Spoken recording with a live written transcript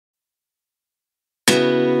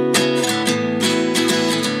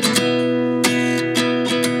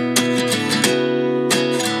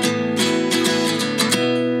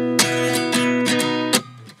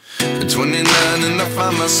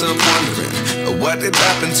what did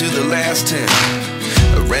happen to the last 10?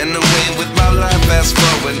 I ran away with my life, fast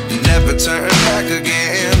forward, never turn back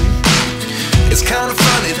again. It's kind of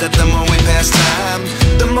funny that the more we pass time,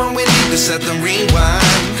 the more we need to set the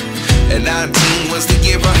rewind. And 19 was the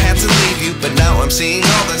year I had to leave you, but now I'm seeing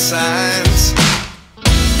all the signs.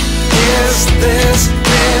 Is this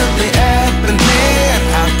really happening?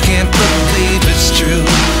 I can't believe it's true.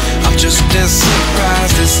 I'm just as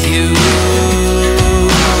surprised as you.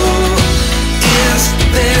 Is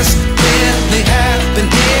this really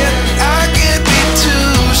happening? I can't be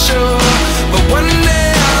too sure, but one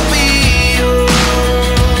day I'll be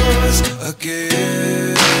yours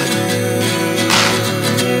again.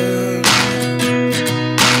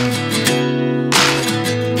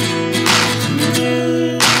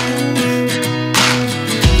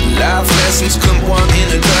 Life lessons come one in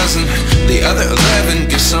a dozen. The other 11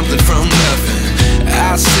 get something from nothing.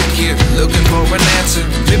 I sit here looking for an answer.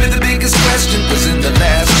 Maybe the biggest question was in the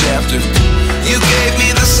last chapter. You gave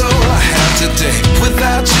me the soul I have today.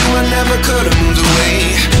 Without you I never could have moved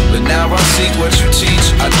away. But now I see what you teach.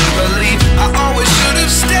 I do believe I always should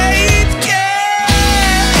have stayed.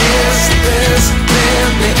 Yeah. Is this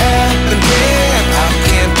really happening? I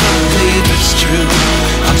can't believe it's true.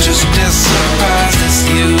 I'm just as surprised as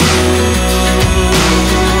you.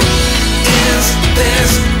 Is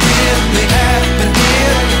this really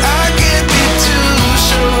happening? I can't be too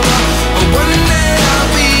sure, but one day I'll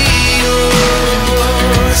be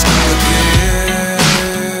yours again.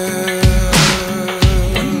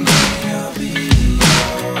 One day I'll be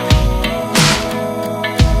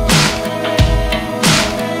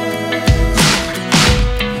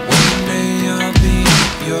One day I'll be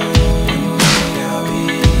yours.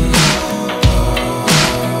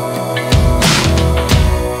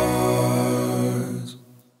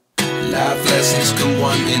 Life lessons come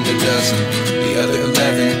one in a dozen. The other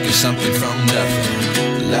 11 get something from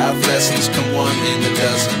nothing. Life lessons come one in a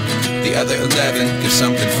dozen. The other 11 get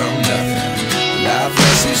something from nothing. Life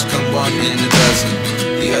lessons come one in a dozen.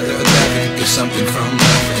 The other 11 get something from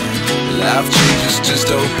nothing. Life changes just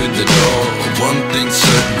open the door. One thing